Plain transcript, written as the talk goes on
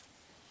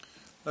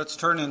Let's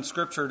turn in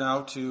Scripture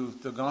now to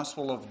the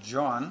Gospel of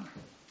John.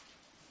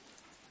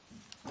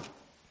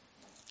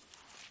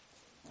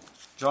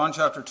 John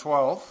chapter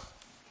 12.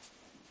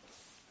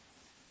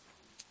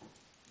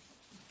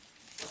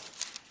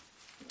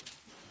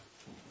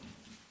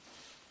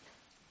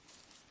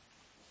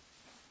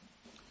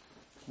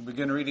 We'll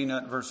begin reading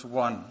at verse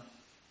 1.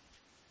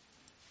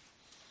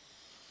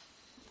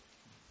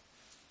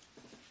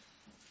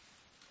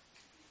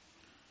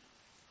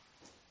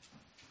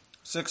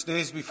 "6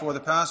 days before the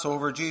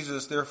Passover,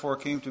 Jesus therefore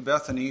came to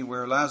Bethany,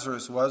 where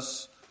Lazarus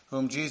was,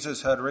 whom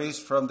Jesus had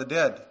raised from the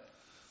dead.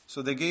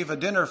 So they gave a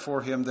dinner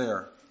for him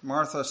there.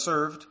 Martha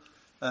served,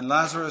 and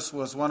Lazarus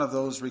was one of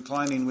those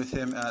reclining with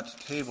him at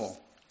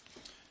table.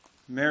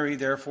 Mary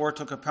therefore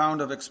took a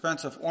pound of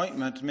expensive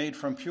ointment made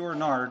from pure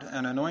nard,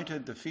 and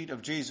anointed the feet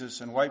of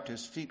Jesus, and wiped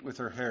his feet with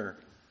her hair.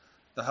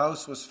 The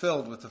house was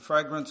filled with the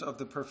fragrance of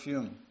the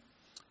perfume.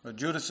 But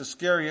Judas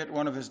Iscariot,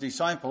 one of his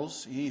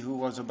disciples, he who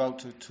was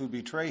about to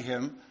betray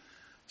him,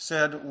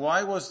 said,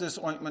 'Why was this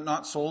ointment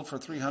not sold for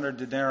 300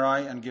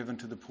 denarii and given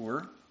to the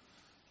poor?'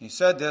 He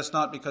said this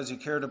not because he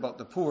cared about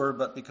the poor,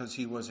 but because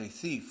he was a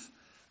thief,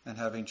 and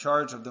having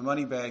charge of the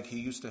money bag, he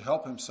used to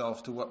help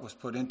himself to what was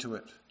put into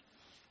it.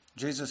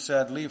 Jesus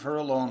said, 'Leave her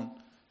alone,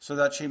 so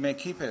that she may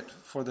keep it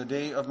for the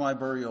day of my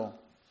burial.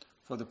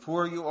 For the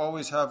poor you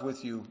always have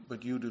with you,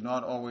 but you do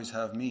not always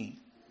have me.'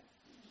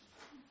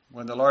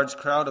 When the large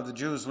crowd of the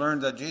Jews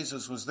learned that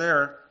Jesus was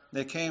there,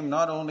 they came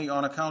not only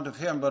on account of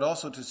him, but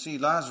also to see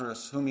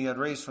Lazarus, whom he had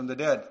raised from the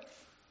dead.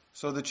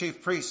 So the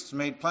chief priests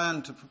made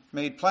plans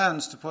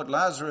to put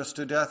Lazarus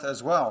to death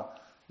as well,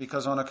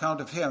 because on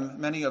account of him,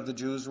 many of the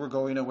Jews were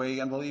going away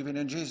and believing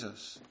in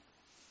Jesus.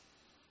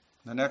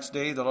 The next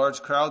day, the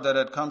large crowd that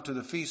had come to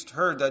the feast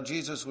heard that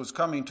Jesus was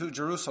coming to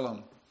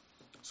Jerusalem.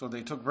 So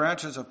they took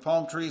branches of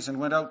palm trees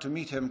and went out to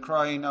meet him,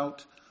 crying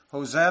out,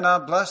 'Hosanna,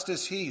 blessed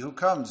is he who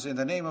comes in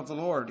the name of the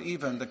Lord,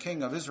 even the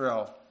King of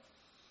Israel.'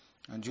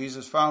 And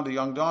Jesus found a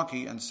young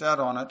donkey and sat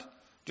on it,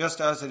 just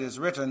as it is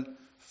written,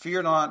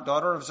 'Fear not,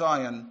 daughter of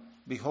Zion,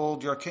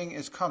 behold, your king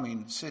is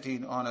coming,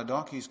 sitting on a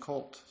donkey's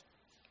colt.'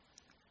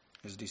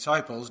 His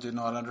disciples did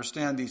not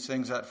understand these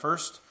things at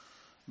first,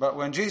 but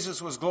when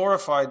Jesus was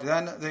glorified,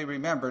 then they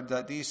remembered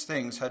that these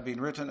things had been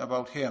written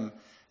about him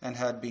and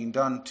had been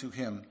done to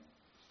him.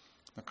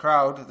 The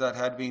crowd that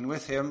had been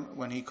with him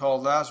when he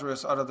called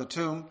Lazarus out of the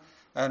tomb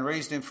and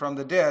raised him from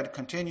the dead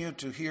continued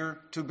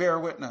to bear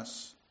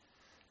witness.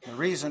 The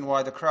reason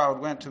why the crowd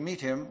went to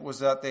meet him was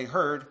that they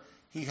heard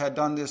he had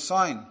done this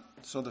sign.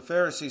 So the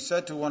Pharisees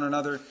said to one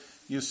another,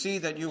 'You see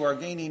that you are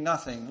gaining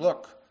nothing.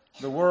 Look,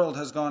 the world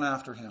has gone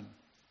after him.'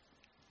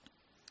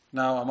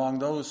 Now among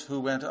those who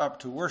went up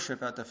to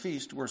worship at the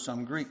feast were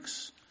some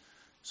Greeks.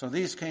 So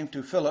these came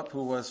to Philip,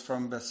 who was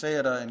from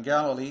Bethsaida in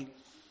Galilee,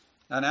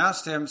 and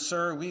asked him,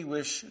 'Sir, we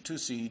wish to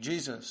see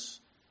Jesus.'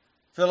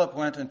 Philip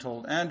went and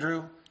told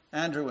Andrew.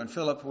 Andrew and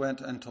Philip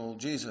went and told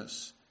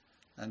Jesus.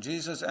 And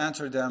Jesus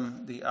answered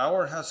them, 'The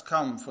hour has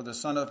come for the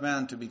Son of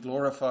Man to be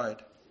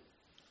glorified.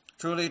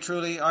 Truly,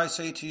 truly, I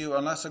say to you,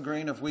 unless a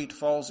grain of wheat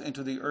falls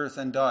into the earth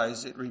and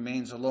dies, it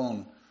remains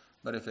alone.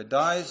 But if it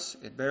dies,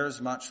 it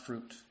bears much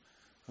fruit.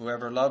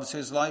 Whoever loves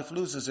his life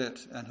loses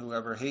it, and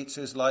whoever hates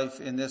his life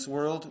in this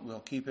world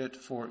will keep it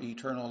for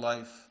eternal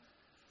life.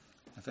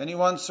 If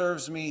anyone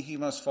serves me, he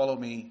must follow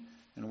me,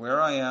 and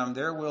where I am,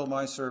 there will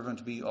my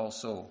servant be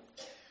also.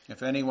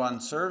 If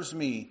anyone serves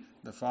me,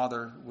 the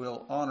Father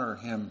will honor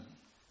him.'"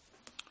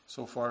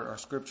 So far our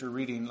scripture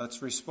reading.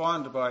 Let's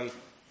respond by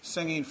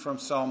singing from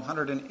Psalm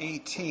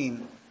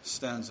 118,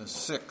 stanza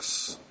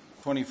 6,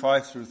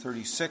 25 through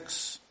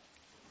 36.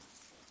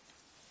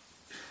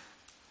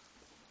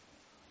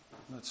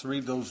 Let's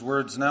read those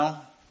words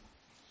now.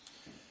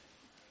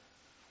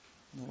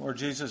 The Lord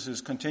Jesus is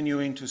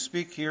continuing to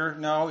speak here.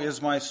 "Now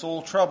is my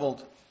soul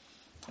troubled,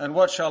 and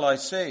what shall I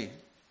say?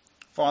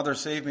 Father,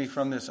 save me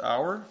from this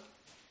hour.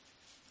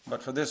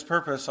 But for this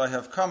purpose I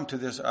have come to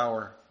this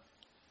hour.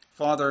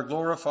 Father,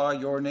 glorify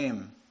your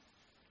name."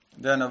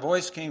 Then a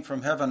voice came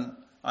from heaven,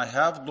 "I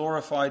have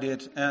glorified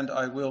it, and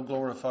I will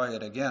glorify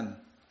it again."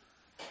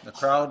 The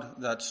crowd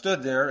that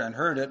stood there and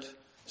heard it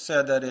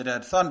said that it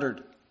had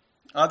thundered.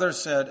 Others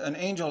said, "An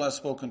angel has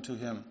spoken to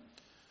him."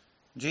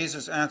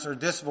 Jesus answered,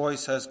 "This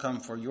voice has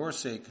come for your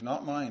sake,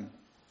 not mine.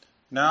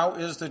 Now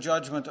is the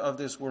judgment of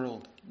this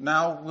world.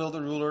 Now will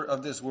the ruler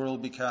of this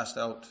world be cast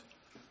out.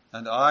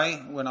 And I,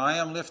 when I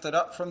am lifted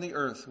up from the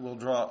earth, will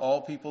draw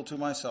all people to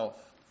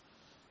myself."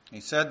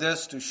 He said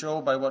this to show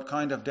by what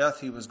kind of death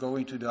he was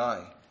going to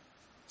die.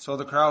 So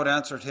the crowd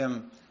answered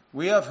him,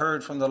 "We have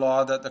heard from the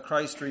law that the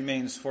Christ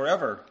remains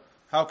forever.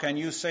 How can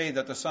you say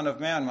that the Son of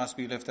Man must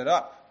be lifted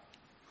up?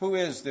 Who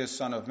is this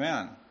Son of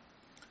Man?"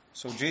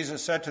 So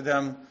Jesus said to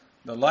them,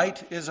 "The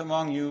light is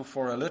among you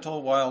for a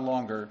little while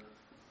longer.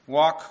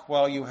 Walk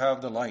while you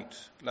have the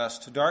light,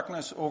 lest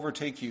darkness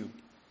overtake you.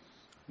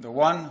 The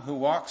one who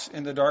walks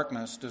in the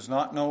darkness does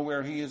not know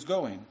where he is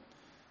going.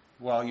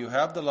 While you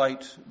have the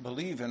light,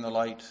 believe in the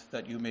light,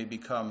 that you may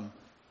become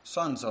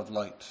sons of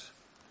light."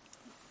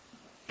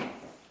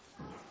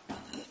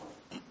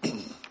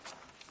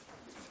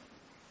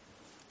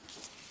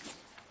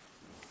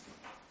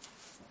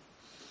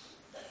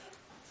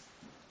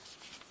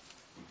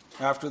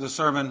 After the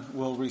sermon,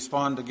 we'll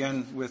respond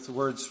again with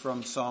words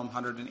from Psalm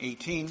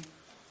 118,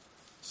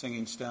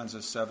 singing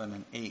stanzas 7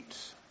 and 8.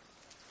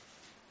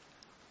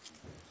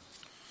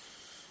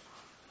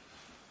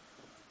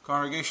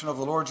 Congregation of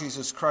the Lord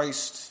Jesus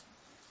Christ,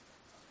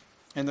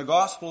 in the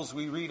Gospels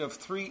we read of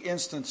 3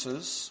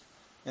 instances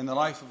in the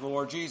life of the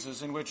Lord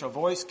Jesus in which a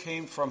voice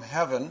came from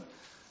heaven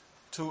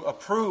to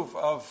approve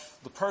of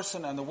the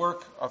person and the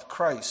work of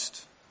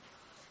Christ.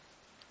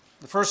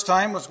 The first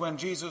time was when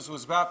Jesus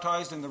was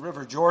baptized in the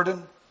river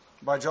Jordan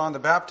by John the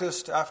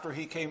Baptist. After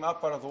he came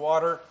up out of the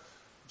water,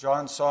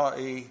 John saw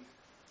the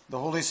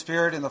Holy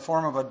Spirit in the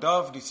form of a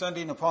dove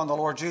descending upon the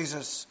Lord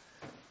Jesus.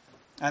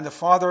 And the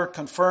Father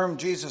confirmed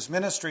Jesus'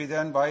 ministry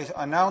then by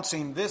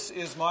announcing, "This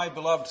is my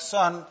beloved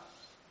Son,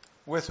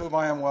 with whom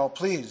I am well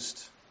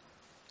pleased."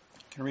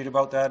 You can read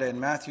about that in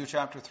Matthew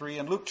chapter 3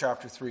 and Luke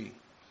chapter 3.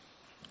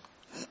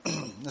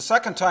 The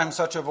second time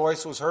such a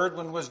voice was heard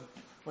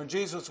when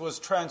Jesus was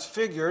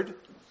transfigured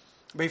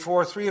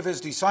before 3 of his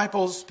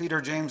disciples,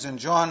 Peter, James, and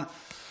John.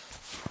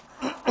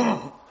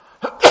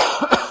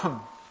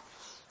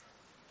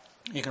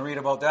 You can read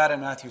about that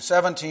in Matthew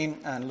 17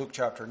 and Luke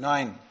chapter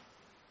 9.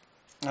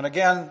 And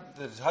again,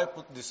 the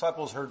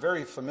disciples heard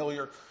very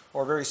familiar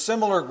or very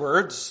similar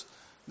words.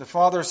 The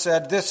Father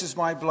said, "This is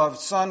my beloved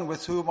Son,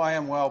 with whom I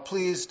am well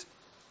pleased.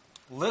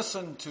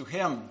 Listen to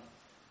him."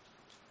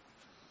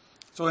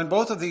 So in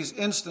both of these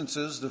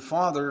instances, the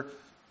Father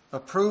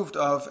approved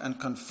of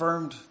and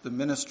confirmed the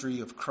ministry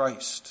of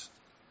Christ.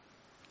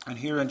 And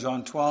here in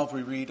John 12,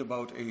 we read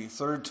about a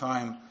third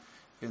time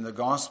in the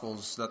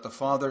Gospels that the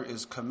Father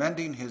is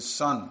commending his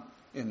Son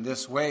in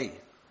this way.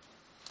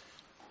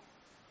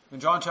 In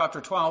John chapter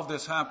 12,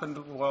 this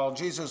happened while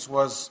Jesus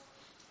was,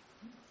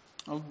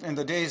 in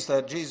the days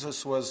that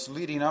Jesus was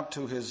leading up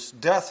to his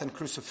death and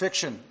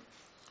crucifixion.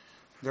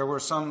 There were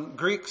some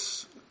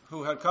Greeks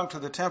who had come to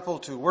the temple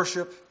to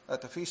worship at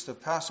the feast of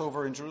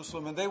Passover in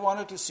Jerusalem, and they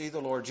wanted to see the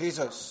Lord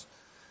Jesus.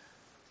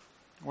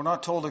 We're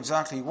not told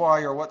exactly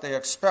why or what they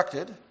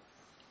expected,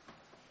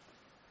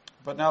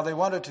 but now they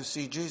wanted to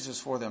see Jesus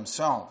for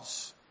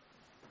themselves.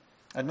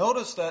 And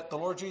notice that the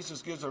Lord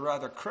Jesus gives a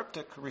rather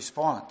cryptic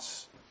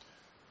response.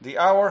 "The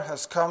hour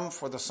has come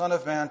for the Son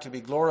of Man to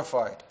be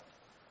glorified."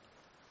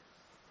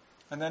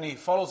 And then he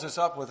follows this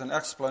up with an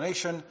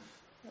explanation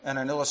and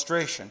an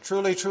illustration.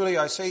 "Truly, truly,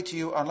 I say to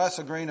you, unless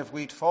a grain of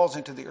wheat falls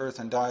into the earth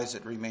and dies,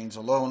 it remains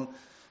alone.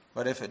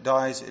 But if it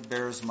dies, it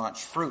bears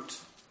much fruit."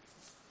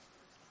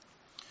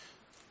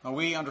 Now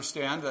we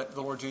understand that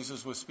the Lord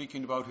Jesus was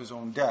speaking about his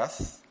own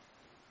death.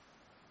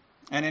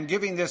 And in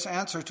giving this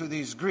answer to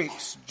these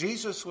Greeks,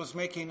 Jesus was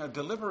making a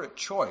deliberate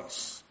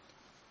choice.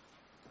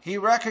 He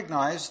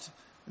recognized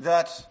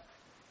that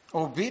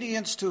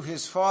obedience to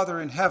his Father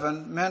in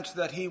heaven meant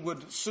that he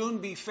would soon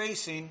be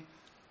facing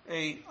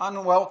a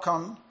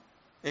unwelcome,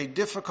 a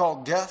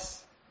difficult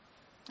death.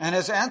 And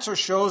his answer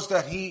shows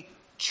that he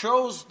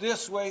chose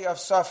this way of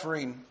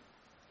suffering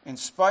in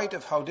spite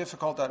of how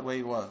difficult that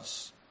way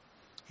was.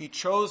 He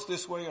chose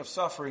this way of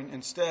suffering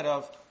instead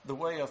of the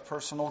way of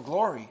personal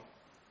glory.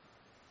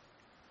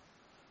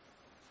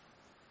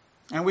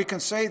 And we can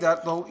say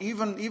that though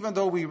even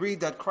though we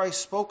read that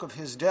Christ spoke of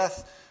his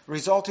death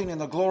resulting in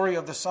the glory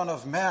of the Son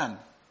of Man.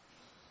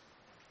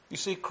 You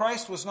see,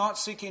 Christ was not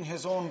seeking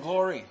his own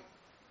glory,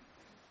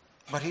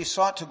 but he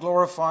sought to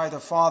glorify the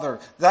Father.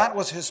 That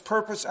was his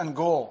purpose and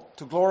goal,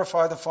 to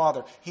glorify the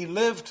Father. He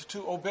lived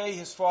to obey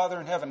his Father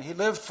in heaven. He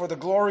lived for the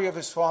glory of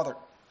his Father,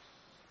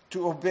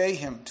 to obey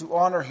him, to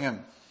honor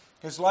him.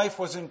 His life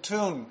was in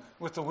tune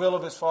with the will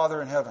of his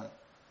Father in heaven.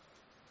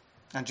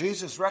 And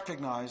Jesus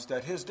recognized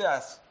that his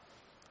death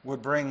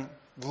would bring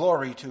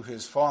glory to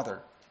his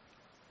Father.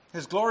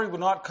 His glory would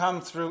not come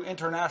through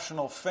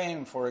international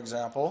fame, for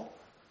example.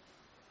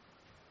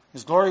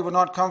 His glory would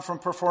not come from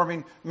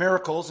performing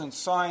miracles and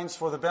signs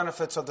for the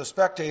benefits of the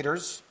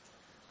spectators,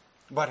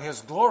 but his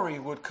glory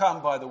would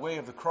come by the way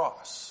of the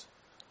cross.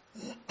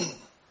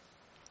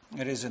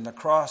 It is in the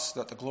cross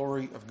that the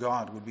glory of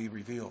God would be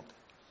revealed.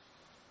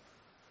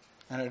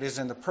 And it is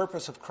in the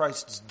purpose of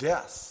Christ's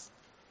death,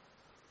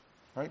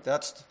 right?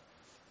 That's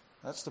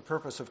the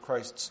purpose of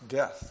Christ's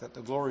death, that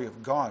the glory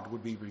of God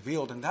would be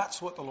revealed. And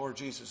that's what the Lord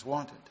Jesus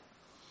wanted.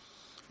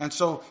 And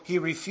so he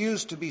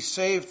refused to be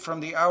saved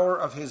from the hour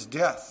of his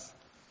death.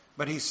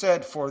 But he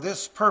said, "For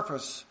this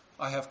purpose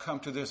I have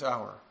come to this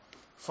hour.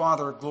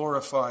 Father,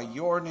 glorify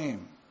your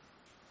name."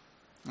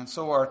 And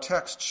so our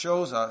text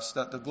shows us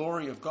that the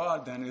glory of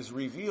God then is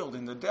revealed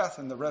in the death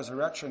and the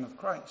resurrection of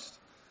Christ.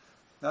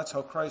 That's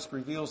how Christ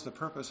reveals the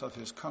purpose of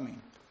his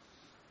coming.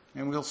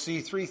 And we'll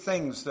see 3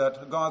 things: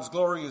 that God's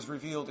glory is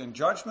revealed in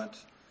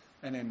judgment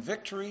and in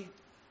victory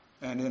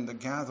and in the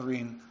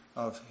gathering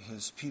of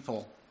his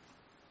people.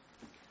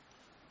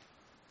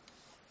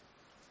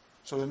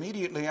 So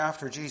immediately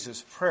after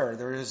Jesus' prayer,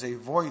 there is a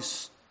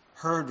voice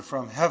heard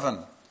from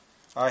heaven.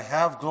 "I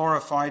have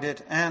glorified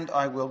it, and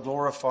I will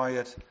glorify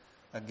it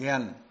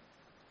again."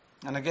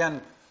 And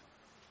again,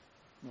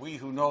 we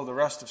who know the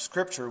rest of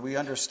Scripture, we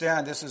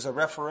understand this is a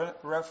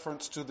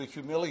reference to the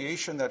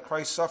humiliation that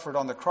Christ suffered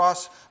on the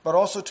cross, but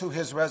also to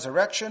his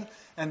resurrection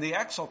and the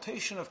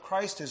exaltation of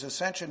Christ, his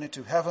ascension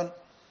into heaven.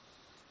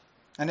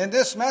 And in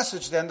this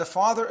message, then, the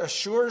Father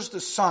assures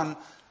the Son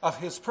of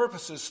his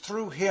purposes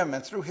through him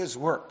and through his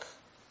work.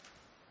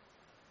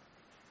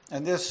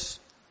 And this,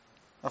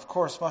 of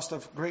course, must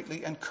have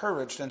greatly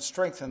encouraged and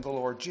strengthened the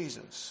Lord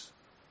Jesus.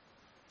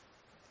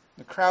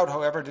 The crowd,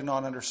 however, did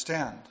not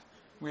understand.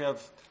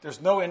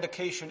 There's no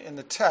indication in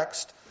the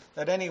text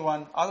that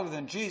anyone other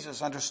than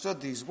Jesus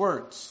understood these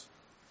words.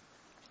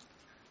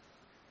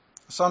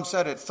 Some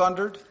said it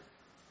thundered.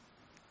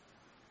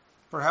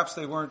 Perhaps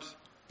they weren't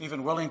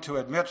even willing to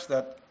admit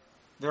that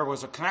there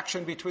was a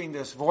connection between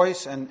this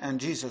voice and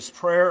Jesus'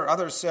 prayer.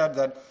 Others said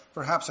that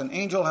perhaps an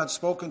angel had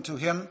spoken to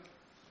him.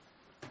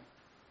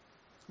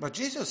 But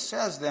Jesus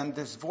says then,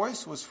 this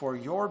voice was for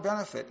your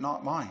benefit,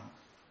 not mine.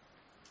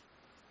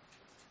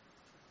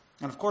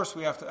 And of course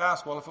we have to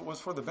ask, well, if it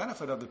was for the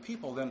benefit of the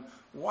people, then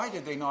why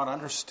did they not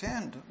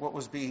understand what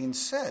was being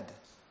said?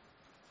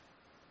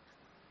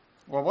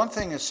 Well, one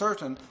thing is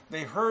certain,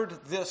 they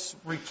heard this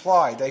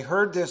reply, they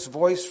heard this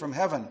voice from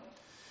heaven.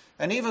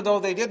 And even though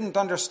they didn't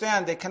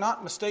understand, they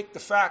cannot mistake the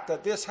fact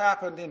that this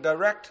happened in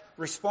direct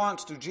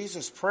response to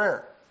Jesus'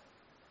 prayer.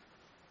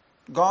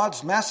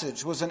 God's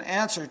message was an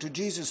answer to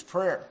Jesus'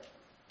 prayer,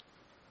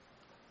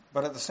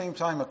 but at the same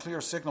time a clear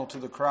signal to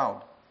the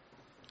crowd.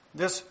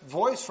 This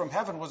voice from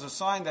heaven was a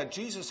sign that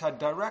Jesus had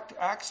direct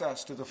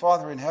access to the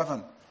Father in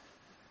heaven,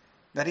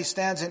 that he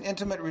stands in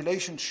intimate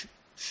relationship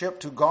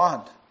to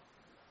God.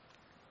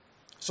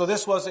 So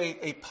this was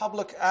a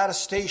public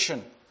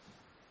attestation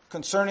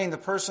concerning the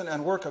person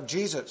and work of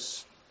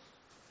Jesus.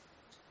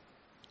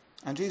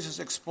 And Jesus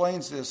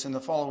explains this in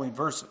the following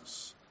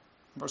verses.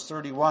 Verse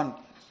 31,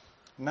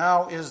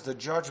 now is the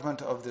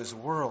judgment of this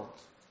world.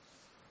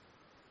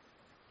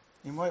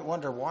 You might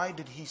wonder, why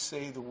did he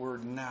say the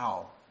word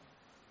now?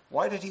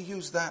 Why did he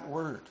use that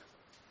word?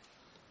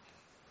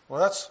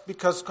 Well, that's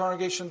because,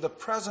 congregation, the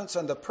presence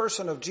and the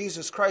person of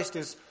Jesus Christ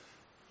is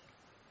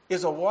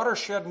a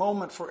watershed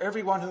moment for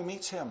everyone who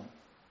meets him.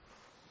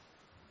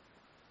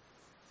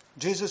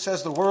 Jesus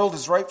says the world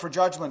is ripe for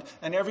judgment,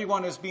 and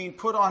everyone is being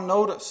put on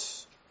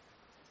notice.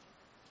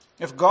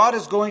 If God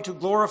is going to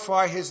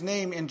glorify his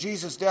name in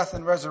Jesus' death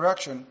and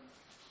resurrection,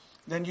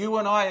 then you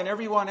and I and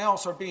everyone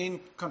else are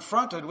being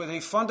confronted with a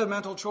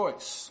fundamental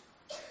choice.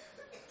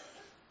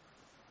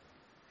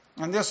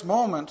 And this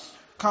moment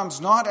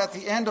comes not at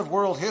the end of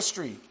world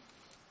history,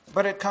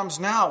 but it comes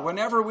now,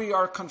 whenever we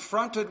are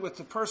confronted with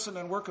the person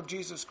and work of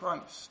Jesus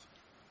Christ.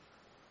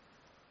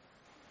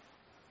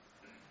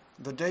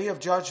 The day of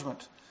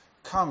judgment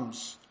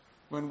comes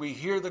when we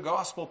hear the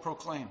gospel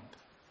proclaimed.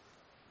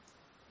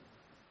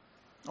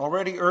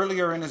 Already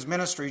earlier in his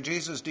ministry,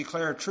 Jesus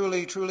declared,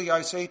 truly, truly,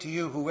 I say to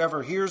you,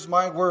 whoever hears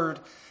my word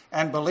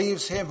and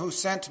believes him who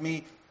sent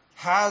me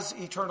has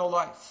eternal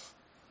life.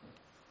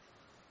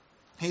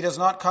 He does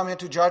not come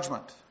into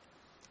judgment,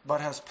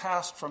 but has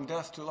passed from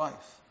death to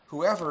life.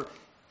 Whoever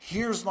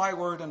hears my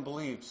word and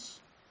believes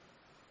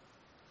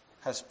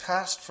has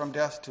passed from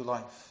death to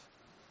life.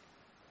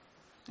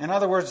 In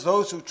other words,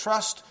 those who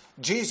trust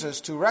Jesus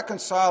to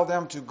reconcile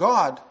them to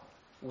God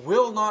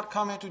will not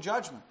come into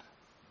judgment,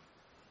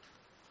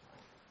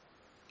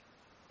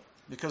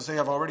 because they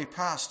have already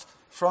passed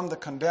from the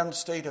condemned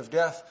state of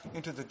death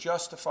into the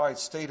justified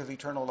state of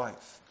eternal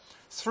life.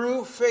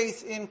 Through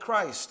faith in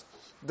Christ,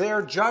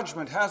 their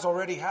judgment has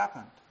already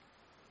happened.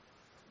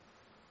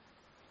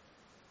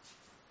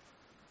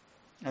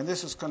 And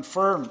this is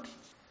confirmed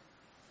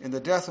in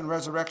the death and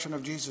resurrection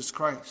of Jesus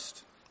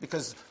Christ,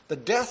 because the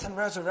death and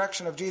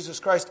resurrection of Jesus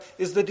Christ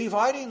is the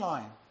dividing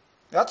line.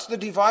 That's the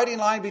dividing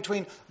line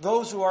between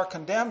those who are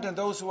condemned and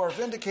those who are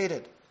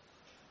vindicated.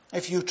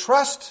 If you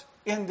trust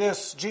in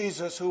this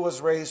Jesus who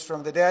was raised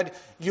from the dead,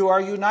 you are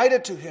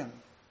united to him.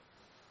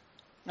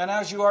 And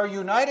as you are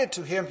united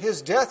to him,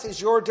 his death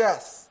is your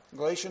death.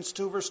 Galatians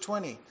 2 verse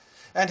 20.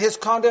 And his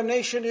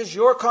condemnation is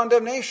your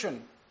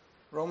condemnation.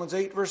 Romans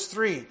 8 verse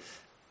 3.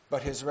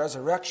 But his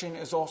resurrection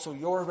is also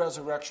your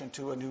resurrection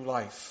to a new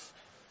life.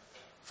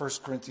 1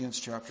 Corinthians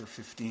chapter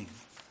 15.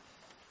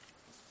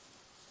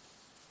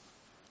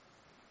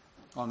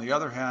 On the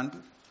other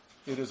hand,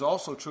 it is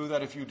also true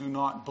that if you do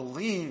not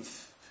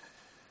believe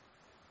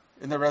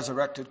in the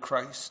resurrected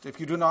Christ,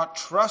 if you do not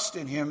trust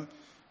in him,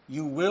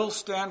 you will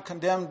stand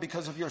condemned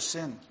because of your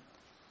sin,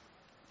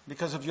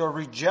 because of your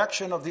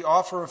rejection of the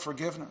offer of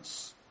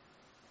forgiveness.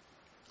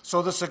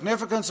 So the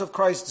significance of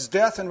Christ's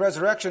death and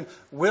resurrection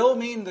will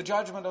mean the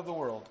judgment of the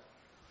world.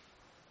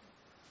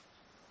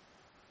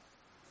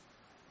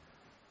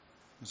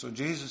 And so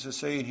Jesus is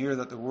saying here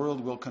that the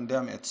world will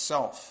condemn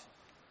itself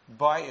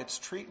by its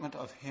treatment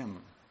of him.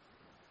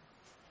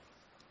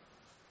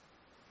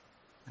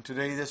 And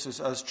today this is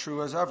as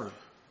true as ever.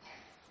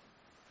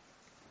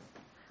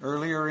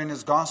 Earlier in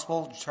his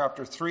gospel,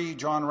 chapter 3,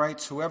 John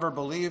writes, whoever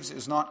believes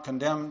is not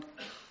condemned,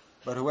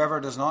 but whoever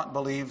does not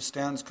believe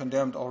stands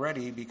condemned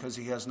already, because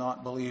he has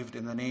not believed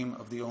in the name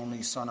of the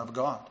only Son of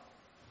God.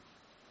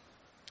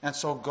 And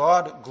so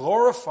God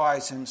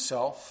glorifies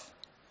himself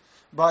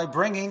by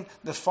bringing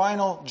the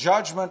final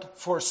judgment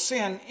for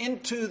sin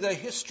into the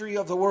history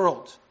of the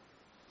world,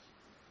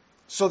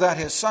 so that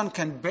his Son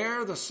can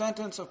bear the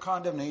sentence of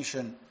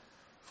condemnation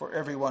for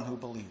everyone who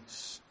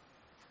believes.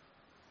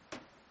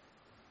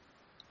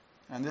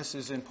 And this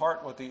is in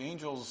part what the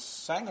angels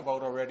sang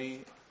about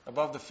already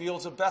above the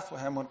fields of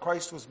Bethlehem when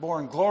Christ was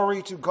born.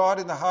 Glory to God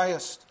in the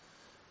highest,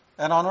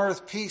 and on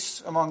earth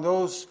peace among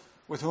those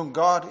with whom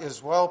God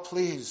is well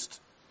pleased.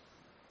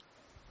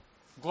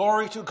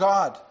 Glory to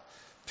God.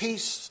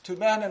 Peace to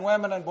men and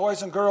women and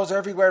boys and girls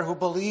everywhere who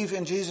believe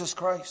in Jesus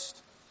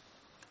Christ.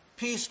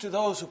 Peace to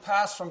those who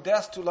pass from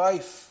death to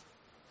life.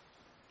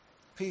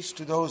 Peace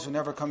to those who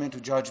never come into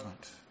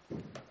judgment.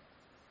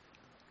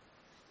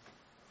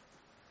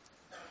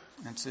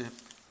 And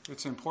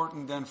it's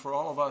important then for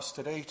all of us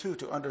today too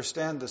to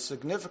understand the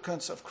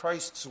significance of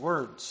Christ's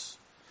words,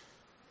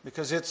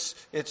 because it's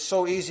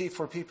so easy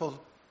for people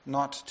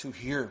not to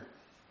hear.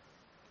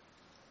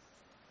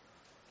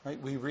 Right?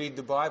 We read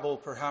the Bible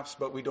perhaps,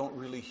 but we don't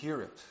really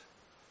hear it.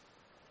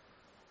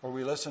 Or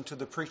we listen to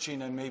the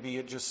preaching and maybe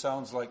it just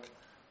sounds like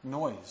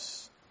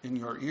noise in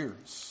your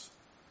ears.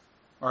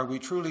 Are we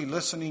truly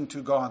listening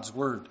to God's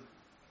word?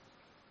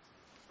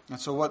 And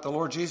so what the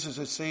Lord Jesus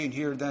is saying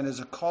here then is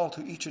a call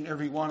to each and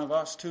every one of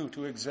us too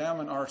to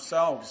examine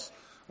ourselves,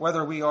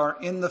 whether we are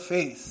in the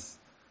faith,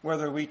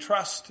 whether we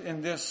trust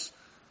in this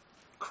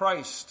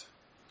Christ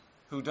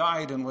who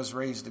died and was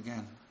raised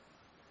again.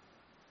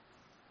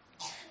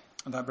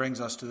 And that brings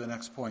us to the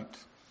next point.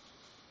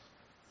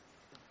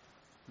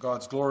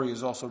 God's glory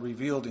is also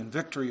revealed in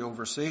victory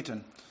over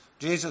Satan.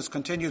 Jesus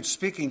continued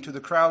speaking to the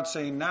crowd,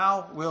 saying,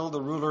 "Now will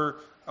the ruler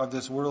of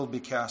this world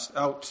be cast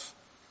out."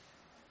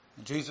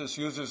 And Jesus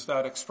uses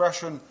that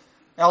expression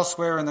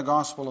elsewhere in the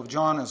Gospel of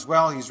John as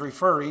well. He's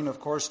referring, of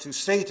course, to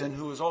Satan,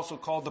 who is also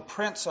called the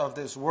prince of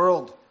this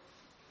world.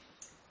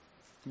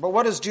 But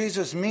what does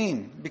Jesus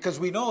mean? Because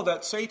we know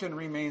that Satan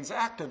remains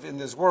active in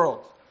this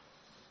world.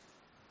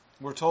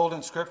 We're told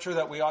in Scripture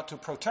that we ought to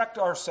protect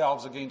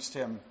ourselves against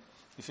him.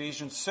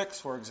 Ephesians 6,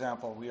 for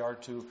example, we are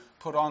to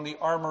put on the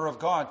armor of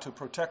God to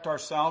protect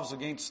ourselves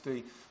against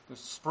the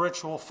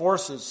spiritual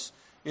forces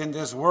in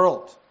this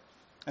world.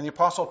 And the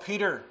Apostle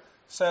Peter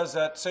says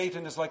that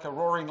Satan is like a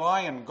roaring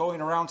lion going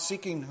around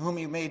seeking whom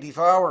he may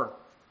devour.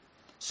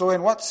 So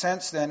in what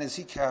sense then is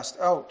he cast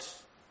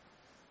out?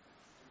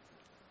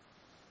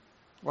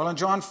 Well, in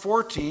John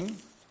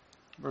 14,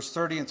 verse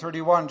 30 and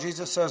 31,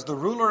 Jesus says, "The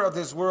ruler of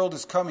this world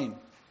is coming.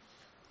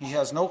 He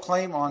has no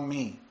claim on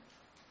me,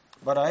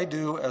 but I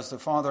do as the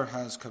Father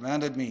has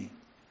commanded me."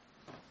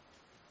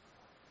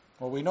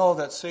 Well, we know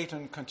that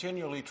Satan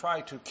continually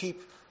tried to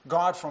keep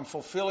God from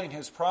fulfilling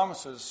his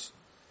promises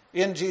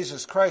in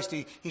Jesus Christ.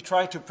 He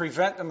tried to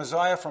prevent the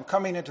Messiah from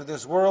coming into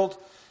this world,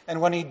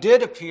 and when he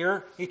did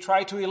appear, he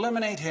tried to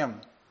eliminate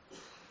him.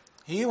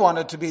 He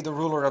wanted to be the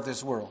ruler of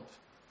this world.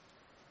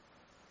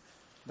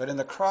 But in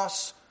the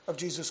cross of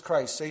Jesus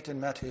Christ,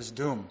 Satan met his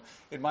doom.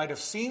 It might have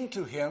seemed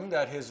to him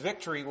that his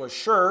victory was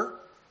sure,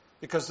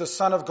 because the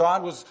Son of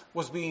God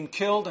was being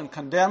killed and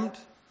condemned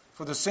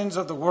for the sins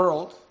of the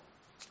world.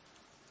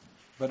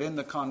 But in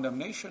the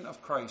condemnation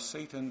of Christ,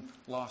 Satan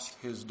lost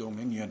his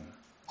dominion.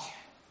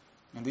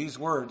 And these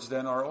words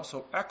then are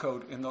also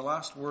echoed in the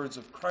last words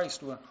of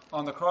Christ.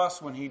 On the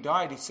cross when he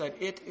died, he said,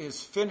 "It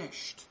is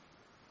finished."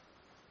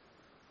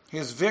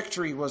 His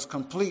victory was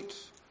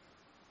complete.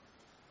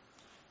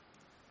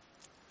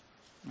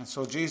 And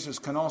so Jesus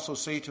can also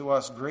say to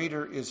us,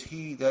 "Greater is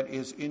he that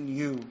is in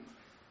you,"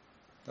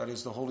 that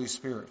is the Holy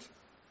Spirit,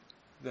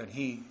 "than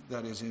he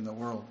that is in the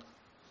world."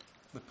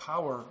 The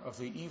power of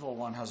the evil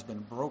one has been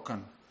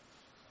broken.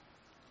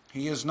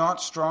 He is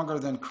not stronger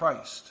than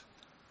Christ.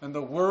 And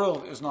the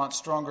world is not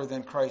stronger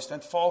than Christ.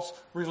 And false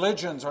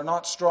religions are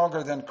not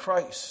stronger than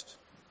Christ.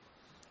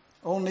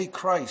 Only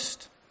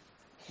Christ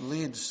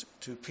leads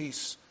to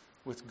peace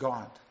with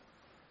God.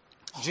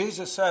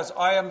 Jesus says,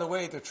 "I am the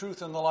way, the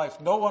truth, and the life.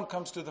 No one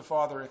comes to the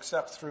Father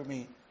except through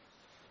me."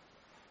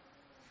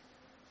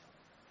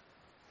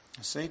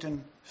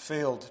 Satan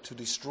failed to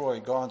destroy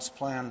God's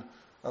plan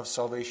of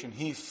salvation.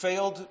 He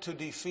failed to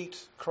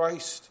defeat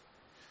Christ.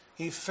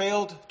 He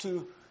failed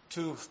to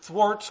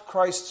thwart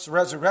Christ's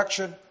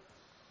resurrection.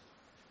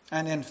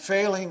 And in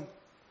failing,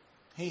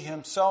 he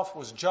himself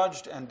was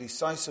judged and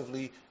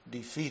decisively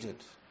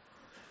defeated.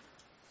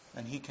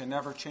 And he can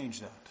never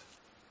change that.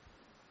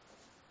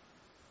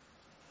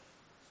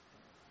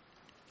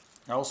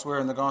 Elsewhere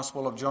in the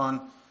Gospel of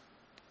John,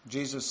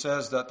 Jesus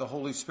says that the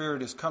Holy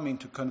Spirit is coming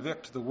to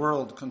convict the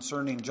world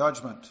concerning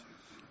judgment,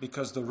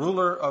 because the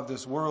ruler of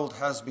this world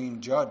has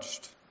been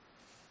judged.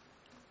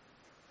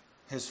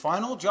 His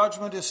final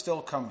judgment is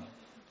still coming.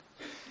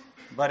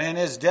 But in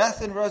his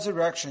death and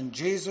resurrection,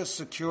 Jesus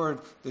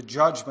secured the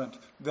judgment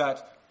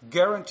that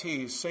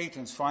guarantees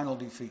Satan's final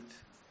defeat.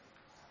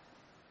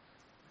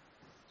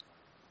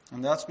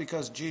 And that's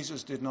because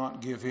Jesus did not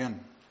give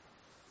in.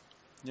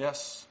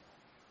 Yes,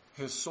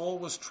 his soul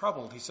was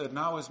troubled. He said,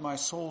 "Now is my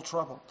soul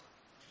troubled."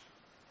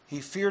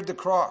 He feared the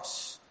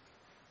cross.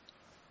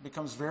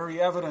 becomes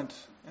very evident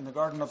in the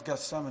Garden of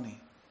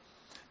Gethsemane.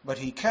 But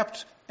he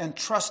kept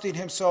entrusting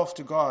himself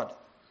to God.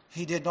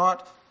 He did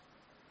not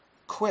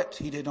quit.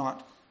 He did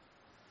not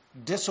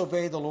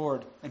disobey the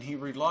Lord. And he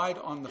relied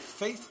on the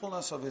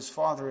faithfulness of his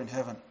Father in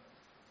heaven.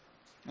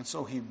 And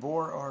so he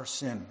bore our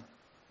sin.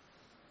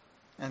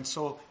 And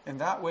so in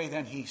that way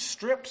then he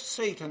stripped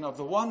Satan of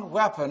the one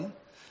weapon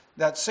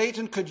that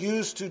Satan could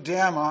use to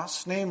damn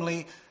us,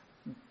 namely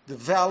the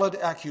valid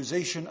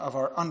accusation of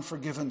our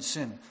unforgiven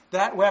sin.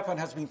 That weapon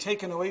has been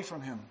taken away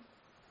from him.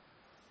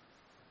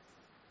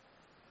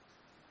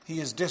 He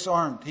is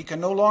disarmed. He can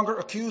no longer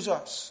accuse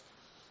us.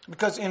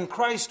 Because in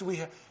Christ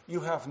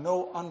you have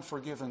no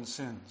unforgiven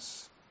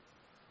sins.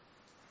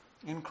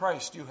 In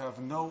Christ you have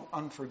no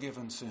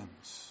unforgiven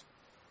sins.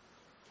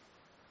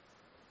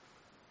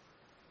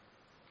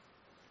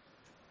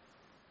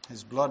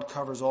 His blood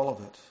covers all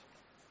of it.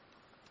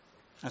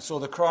 And so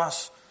the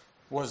cross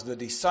was the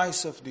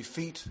decisive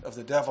defeat of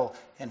the devil,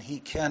 and he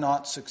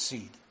cannot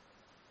succeed.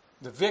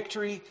 The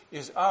victory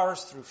is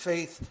ours through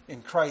faith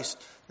in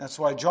Christ. That's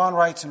why John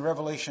writes in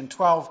Revelation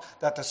 12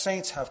 that the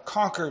saints have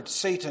conquered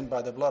Satan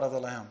by the blood of the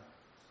Lamb.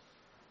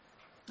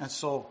 And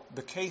so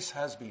the case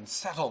has been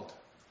settled.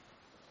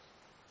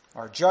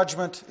 Our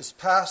judgment is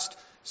passed.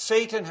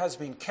 Satan has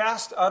been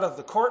cast out of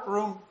the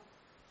courtroom.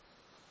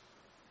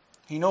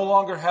 He no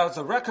longer has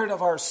a record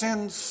of our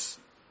sins.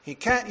 He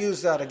can't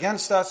use that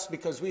against us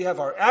because we have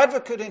our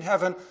advocate in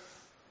heaven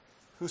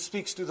who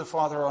speaks to the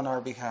Father on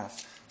our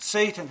behalf.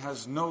 Satan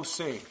has no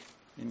say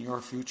in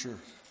your future.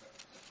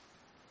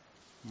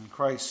 In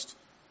Christ,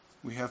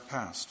 we have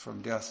passed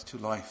from death to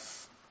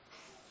life.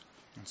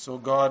 And so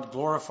God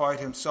glorified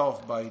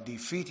himself by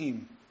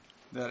defeating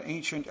that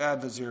ancient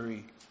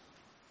adversary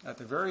at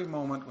the very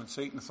moment when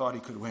Satan thought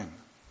he could win.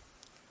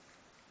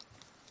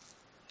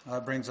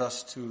 That brings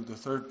us to the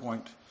third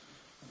point.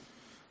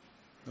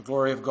 The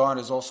glory of God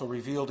is also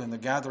revealed in the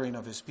gathering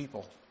of his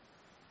people.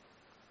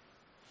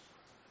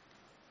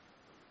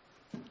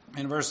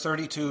 In verse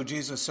 32,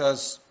 Jesus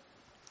says,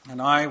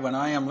 "And I, when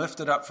I am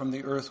lifted up from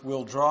the earth,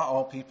 will draw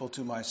all people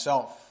to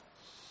myself."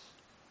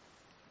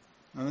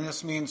 And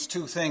this means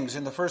two things.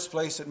 In the first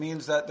place, it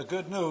means that the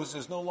good news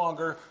is no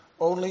longer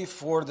only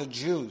for the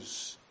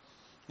Jews.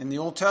 In the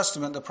Old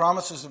Testament, the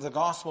promises of the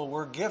gospel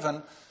were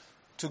given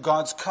to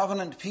God's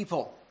covenant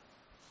people.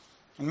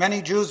 And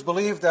many Jews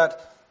believed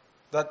that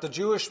the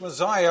Jewish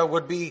Messiah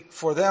would be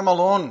for them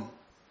alone.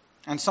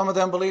 And some of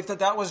them believed that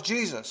that was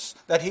Jesus,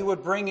 that he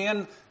would bring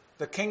in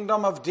the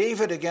kingdom of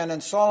David again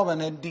and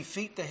Solomon and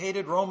defeat the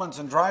hated Romans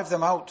and drive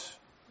them out.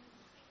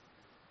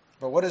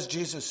 But what does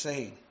Jesus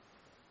say?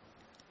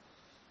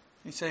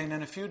 He's saying,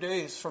 in a few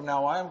days from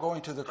now, I am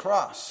going to the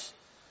cross.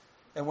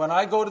 And when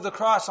I go to the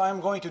cross, I am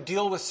going to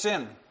deal with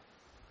sin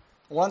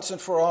once and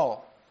for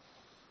all.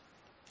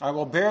 I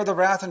will bear the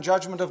wrath and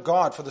judgment of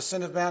God for the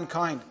sin of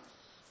mankind.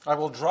 I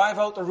will drive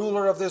out the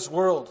ruler of this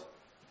world.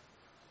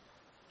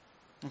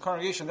 And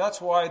congregation, that's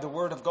why the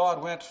word of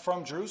God went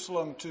from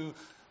Jerusalem to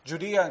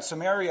Judea and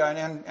Samaria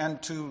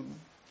and to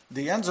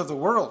the ends of the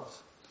world,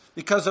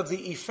 because of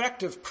the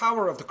effective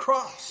power of the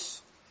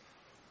cross.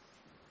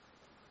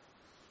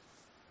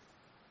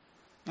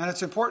 And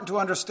it's important to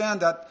understand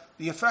that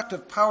the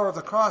effective power of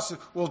the cross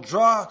will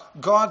draw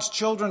God's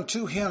children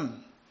to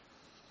him.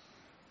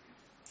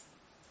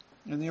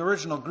 In the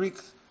original Greek,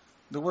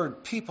 the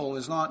word people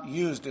is not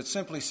used. It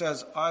simply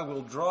says, I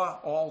will draw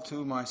all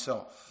to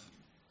myself.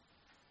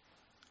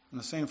 And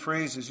the same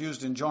phrase is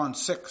used in John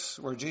 6,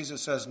 where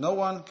Jesus says, no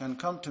one can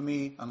come to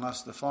me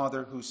unless the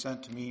Father who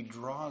sent me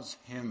draws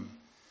him,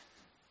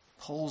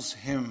 pulls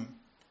him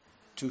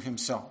to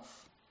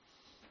himself.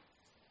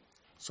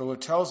 So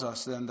it tells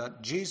us then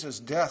that Jesus'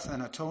 death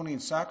and atoning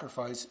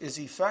sacrifice is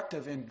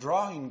effective in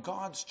drawing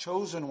God's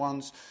chosen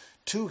ones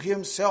to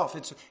himself.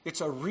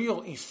 It's a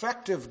real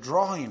effective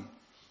drawing.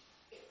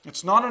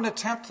 It's not an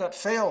attempt that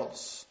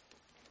fails.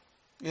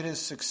 It is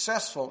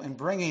successful in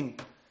bringing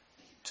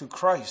to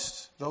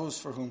Christ those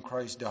for whom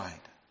Christ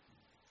died.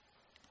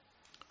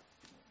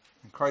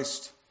 And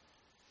Christ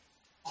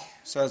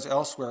says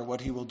elsewhere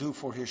what he will do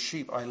for his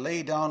sheep. I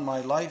lay down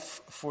my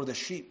life for the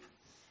sheep.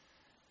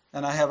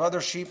 And I have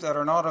other sheep that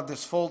are not of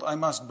this fold. I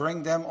must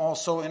bring them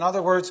also. In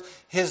other words,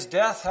 his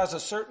death has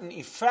a certain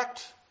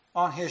effect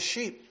on his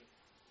sheep.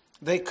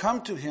 They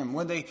come to him.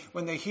 When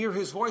they hear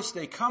his voice,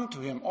 they come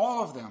to him,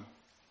 all of them.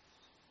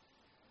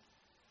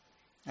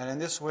 And in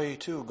this way,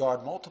 too,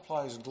 God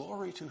multiplies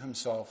glory to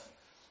himself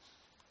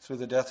through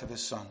the death of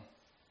his Son.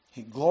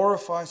 He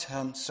glorifies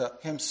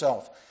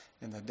himself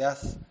in the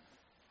death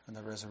and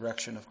the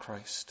resurrection of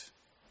Christ.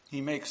 He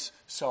makes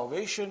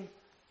salvation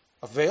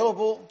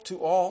available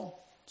to all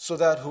so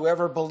that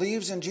whoever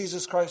believes in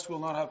Jesus Christ will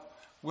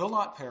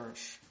not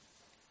perish,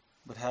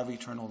 but have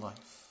eternal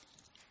life.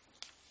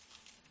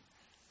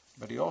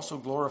 But he also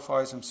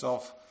glorifies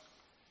himself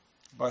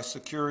by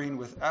securing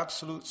with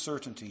absolute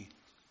certainty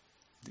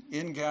the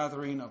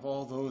ingathering of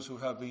all those who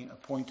have been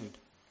appointed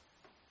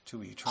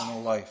to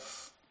eternal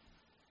life.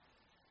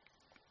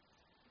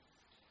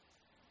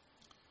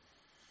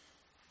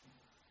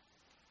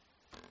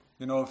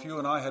 You know, if you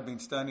and I had been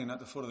standing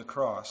at the foot of the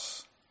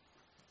cross,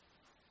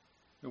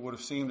 it would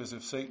have seemed as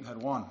if Satan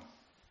had won,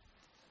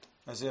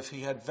 as if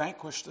he had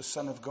vanquished the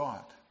Son of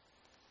God.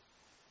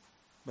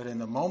 But in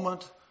the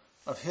moment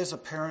of his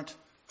apparent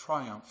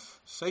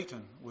triumph,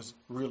 Satan was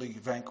really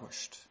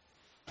vanquished.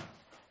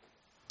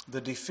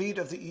 The defeat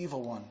of the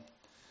evil one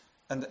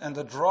and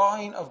the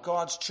drawing of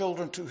God's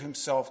children to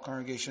himself,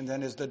 congregation,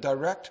 then is the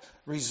direct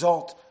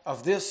result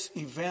of this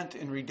event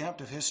in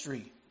redemptive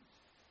history,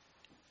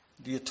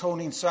 the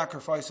atoning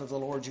sacrifice of the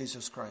Lord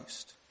Jesus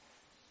Christ.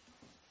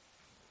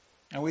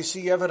 And we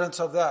see evidence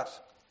of that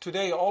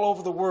today all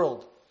over the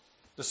world.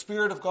 The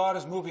Spirit of God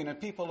is moving,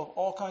 and people of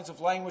all kinds of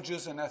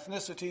languages and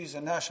ethnicities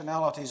and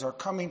nationalities are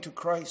coming to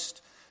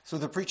Christ through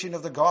the preaching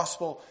of the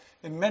gospel.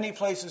 In many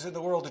places in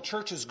the world, the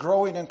church is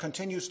growing and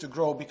continues to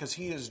grow because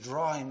he is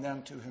drawing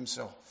them to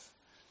himself.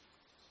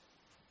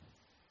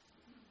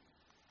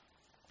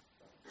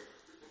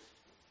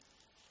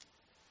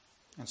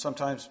 And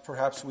sometimes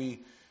perhaps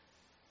we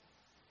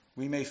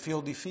may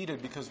feel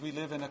defeated because we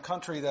live in a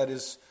country that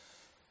is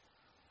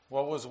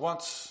what was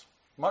once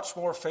much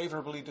more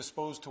favorably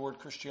disposed toward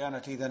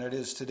Christianity than it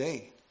is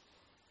today.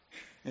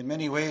 In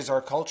many ways,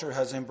 our culture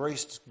has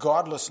embraced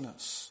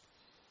godlessness.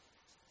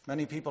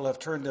 Many people have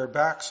turned their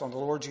backs on the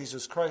Lord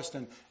Jesus Christ,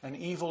 and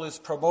evil is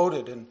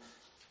promoted,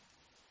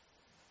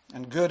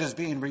 and good is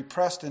being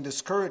repressed and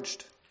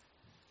discouraged.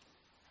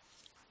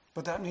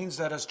 But that means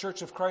that as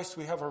Church of Christ,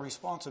 we have a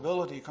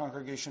responsibility,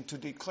 congregation, to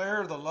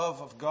declare the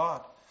love of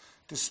God,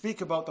 to speak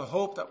about the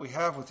hope that we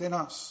have within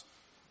us,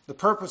 the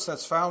purpose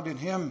that's found in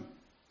him.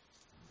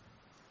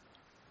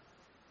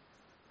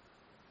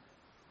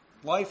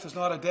 Life is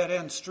not a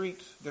dead-end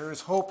street. There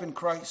is hope in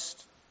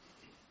Christ.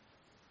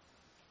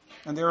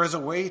 And there is a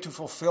way to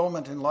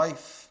fulfillment in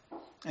life.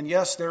 And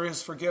yes, there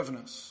is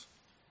forgiveness.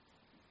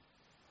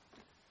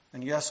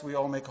 And yes, we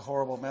all make a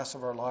horrible mess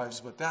of our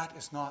lives, but that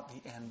is not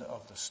the end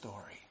of the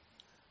story.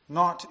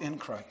 Not in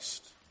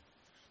Christ.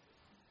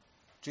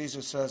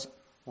 Jesus says,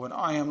 when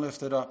I am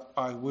lifted up,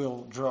 I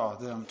will draw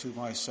them to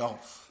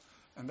myself.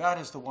 And that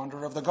is the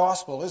wonder of the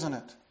gospel, isn't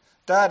it?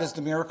 That is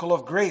the miracle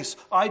of grace.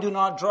 I do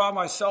not draw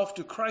myself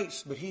to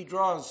Christ, but he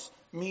draws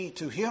me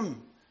to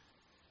him.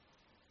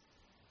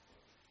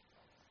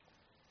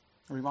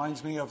 It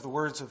reminds me of the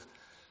words of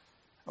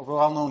a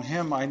well-known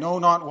hymn, I know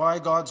not why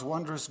God's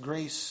wondrous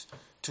grace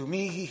to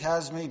me he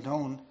has made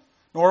known,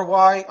 nor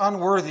why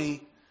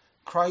unworthy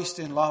Christ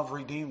in love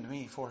redeemed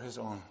me for his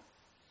own.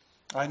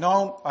 I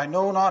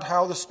know not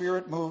how the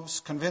Spirit moves,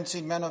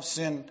 convincing men of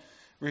sin,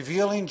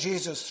 revealing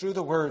Jesus through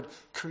the Word,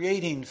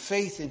 creating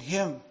faith in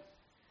him.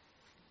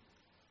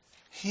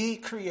 He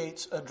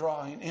creates a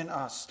drawing in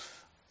us,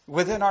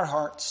 within our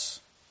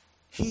hearts.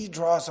 He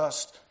draws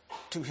us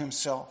to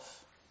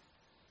himself.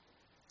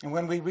 And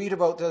when we read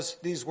about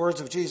these words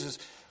of Jesus,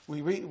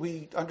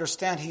 we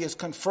understand he is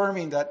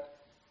confirming that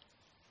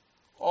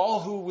all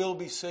who will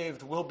be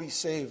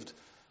saved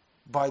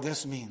by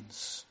this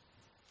means.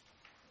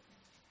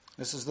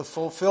 This is the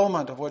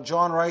fulfillment of what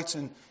John writes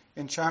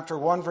in chapter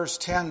 1, verse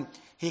 10.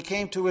 He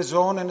came to his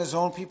own, and his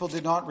own people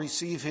did not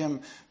receive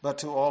him, but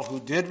to all who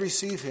did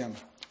receive him,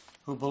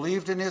 who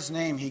believed in his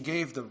name, he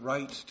gave the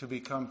right to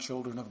become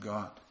children of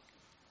God,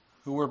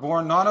 who were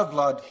born not of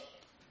blood,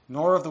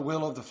 nor of the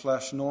will of the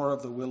flesh, nor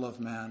of the will of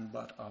man,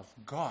 but of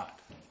God.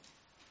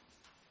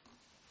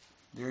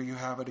 There you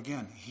have it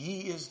again.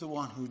 He is the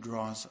one who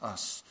draws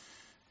us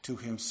to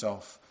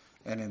himself.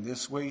 And in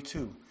this way,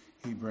 too,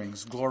 he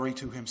brings glory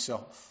to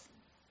himself.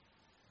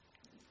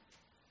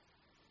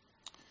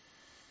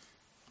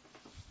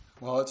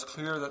 Well, it's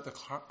clear that the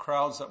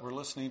crowds that were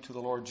listening to the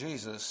Lord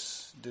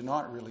Jesus did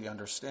not really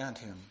understand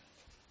him.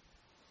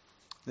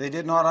 They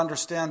did not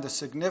understand the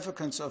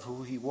significance of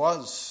who he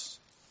was.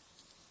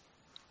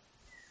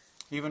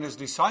 Even his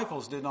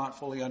disciples did not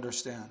fully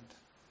understand.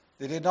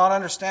 They did not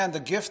understand the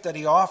gift that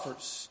he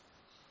offers.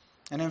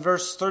 And in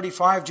verse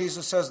 35,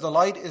 Jesus says, the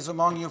light is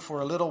among you for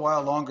a little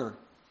while longer.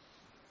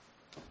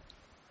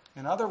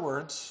 In other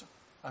words,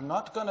 I'm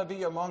not going to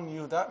be among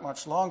you that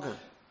much longer.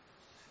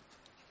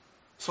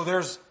 So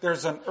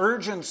there's an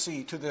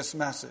urgency to this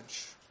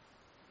message.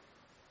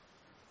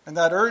 And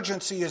that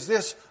urgency is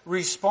this: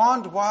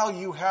 respond while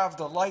you have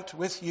the light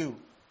with you.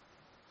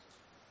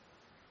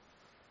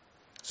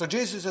 So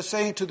Jesus is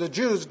saying to the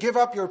Jews, give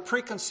up your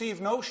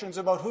preconceived notions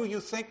about who you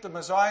think the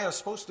Messiah is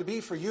supposed to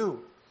be for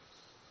you.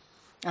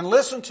 And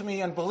listen to me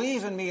and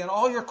believe in me, and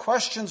all your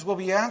questions will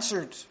be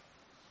answered.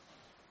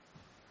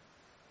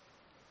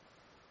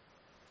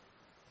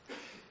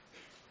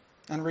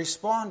 And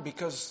respond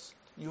because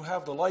you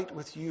have the light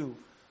with you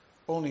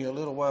only a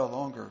little while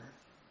longer.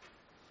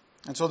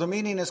 And so the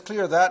meaning is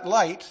clear. That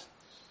light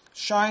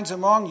shines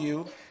among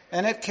you,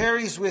 and it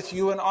carries with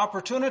you an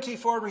opportunity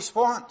for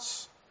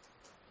response.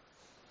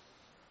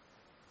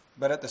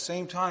 But at the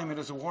same time, it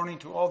is a warning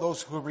to all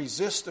those who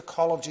resist the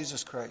call of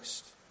Jesus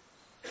Christ.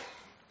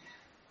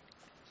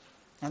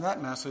 And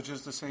that message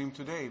is the same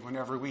today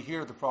whenever we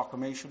hear the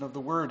proclamation of the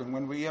Word and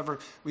when we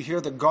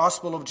hear the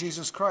gospel of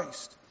Jesus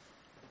Christ.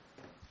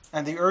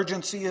 And the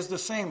urgency is the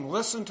same.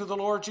 Listen to the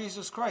Lord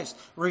Jesus Christ.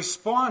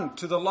 Respond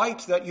to the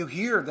light that you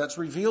hear that's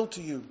revealed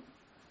to you.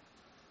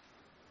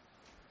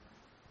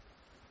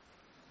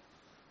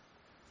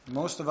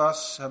 Most of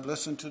us have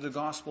listened to the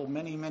gospel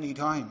many, many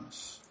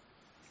times.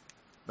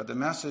 But the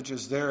message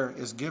is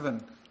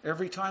given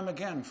every time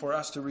again for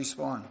us to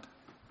respond.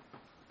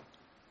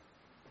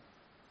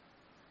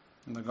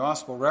 And the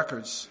gospel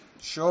records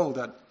show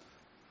that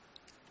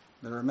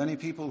there are many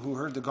people who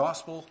heard the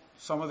gospel.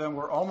 Some of them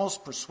were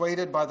almost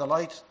persuaded by the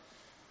light.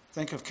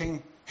 Think of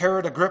King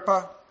Herod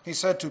Agrippa. He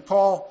said to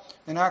Paul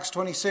in Acts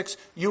 26,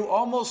 "You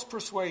almost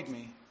persuade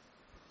me."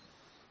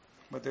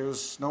 But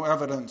there's no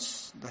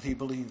evidence that he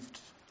believed.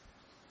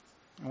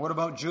 And what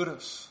about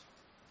Judas?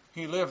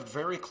 He lived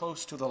very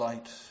close to the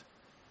light,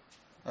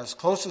 as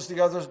close as the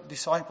other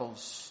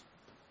disciples.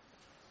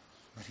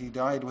 But he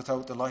died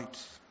without the light.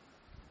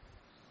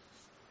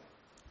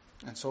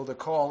 And so the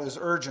call is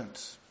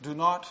urgent. Do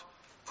not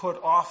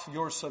put off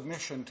your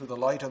submission to the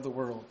light of the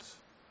world.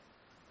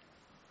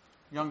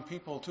 Young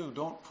people too,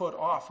 don't put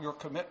off your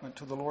commitment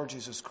to the Lord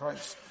Jesus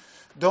Christ.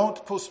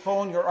 Don't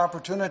postpone your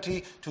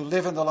opportunity to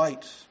live in the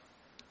light.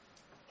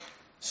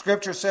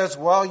 Scripture says,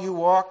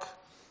 walk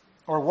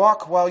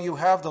while you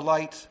have the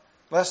light,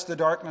 lest the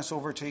darkness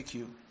overtake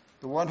you.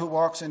 The one who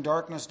walks in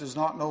darkness does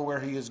not know where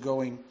he is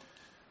going.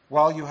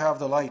 While you have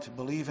the light,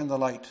 believe in the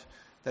light,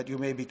 that you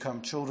may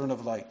become children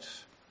of light.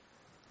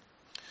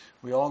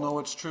 We all know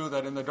it's true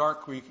that in the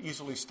dark we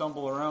easily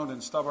stumble around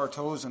and stub our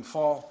toes and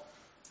fall.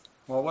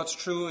 Well, what's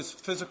true is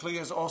physically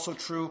is also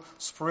true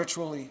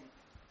spiritually.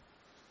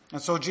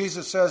 And so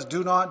Jesus says,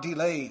 do not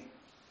delay.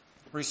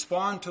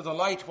 Respond to the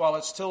light while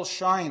it still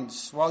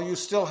shines, while you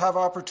still have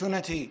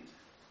opportunity.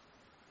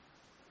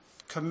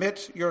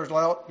 Commit your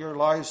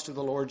lives to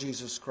the Lord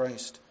Jesus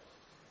Christ.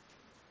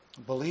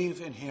 Believe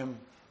in him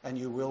and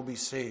you will be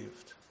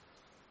saved.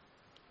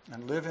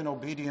 And live in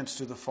obedience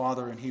to the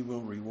Father and he will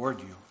reward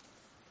you.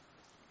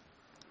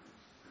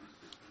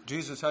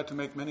 Jesus had to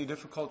make many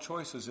difficult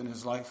choices in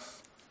his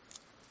life.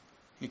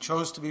 He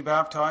chose to be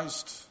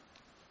baptized,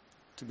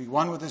 to be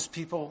one with his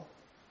people.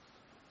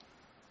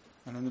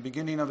 And in the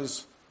beginning of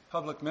his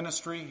public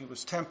ministry, he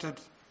was tempted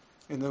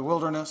in the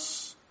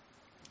wilderness.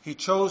 He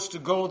chose to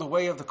go the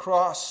way of the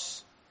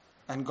cross,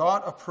 and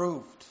God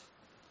approved.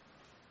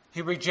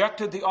 He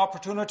rejected the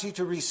opportunity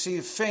to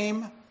receive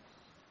fame,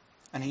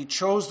 and he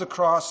chose the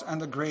cross and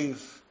the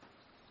grave.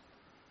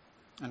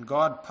 And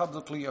God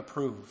publicly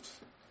approved.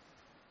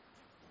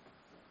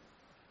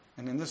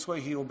 And in this way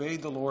he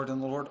obeyed the Lord,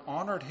 and the Lord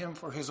honored him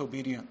for his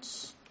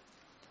obedience.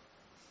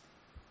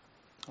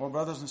 Oh,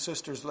 brothers and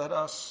sisters, let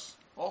us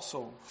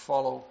also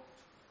follow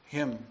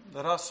him.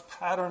 Let us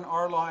pattern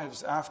our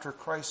lives after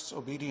Christ's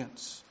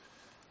obedience.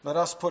 Let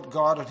us put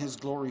God and his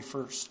glory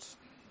first.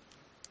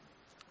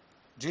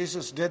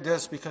 Jesus did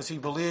this because he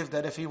believed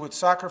that if he would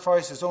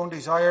sacrifice his own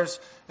desires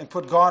and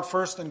put God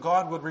first, then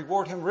God would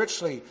reward him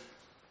richly.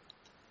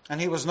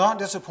 And he was not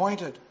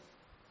disappointed.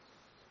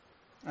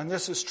 And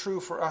this is true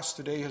for us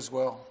today as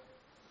well.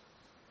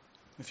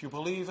 If you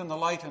believe in the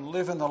light and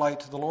live in the light,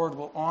 the Lord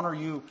will honor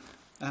you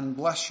and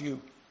bless you.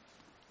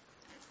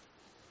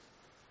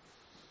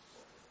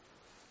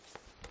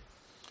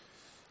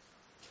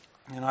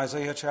 In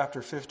Isaiah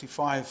chapter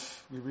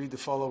 55, we read the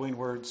following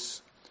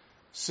words.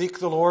 Seek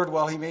the Lord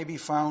while he may be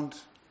found.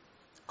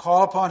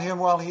 Call upon him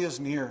while he is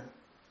near.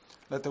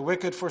 Let the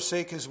wicked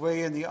forsake his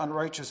way and the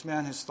unrighteous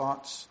man his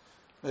thoughts.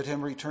 Let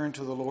him return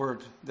to the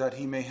Lord, that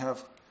he may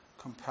have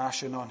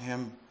compassion on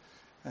him,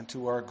 and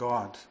to our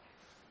God,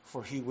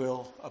 for he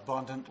will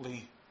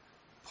abundantly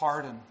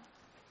pardon.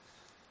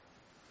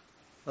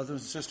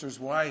 Brothers and sisters,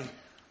 why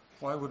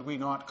would we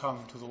not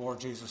come to the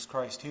Lord Jesus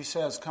Christ? He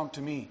says, come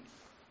to me,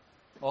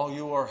 all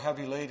you are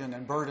heavy laden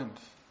and burdened.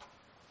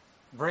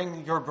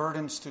 Bring your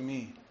burdens to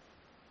me.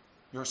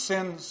 Your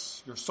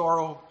sins, your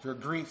sorrow, your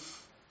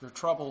grief, your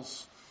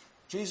troubles.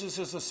 Jesus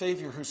is the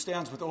Savior who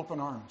stands with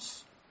open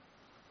arms.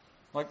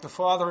 Like the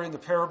father in the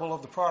parable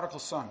of the prodigal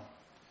son,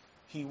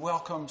 he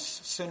welcomes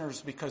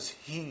sinners because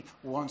he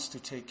wants to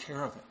take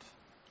care of it.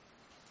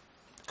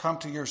 Come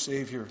to your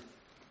Savior.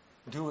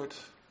 Do it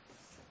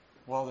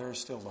while there is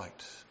still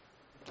light.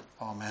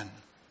 Amen.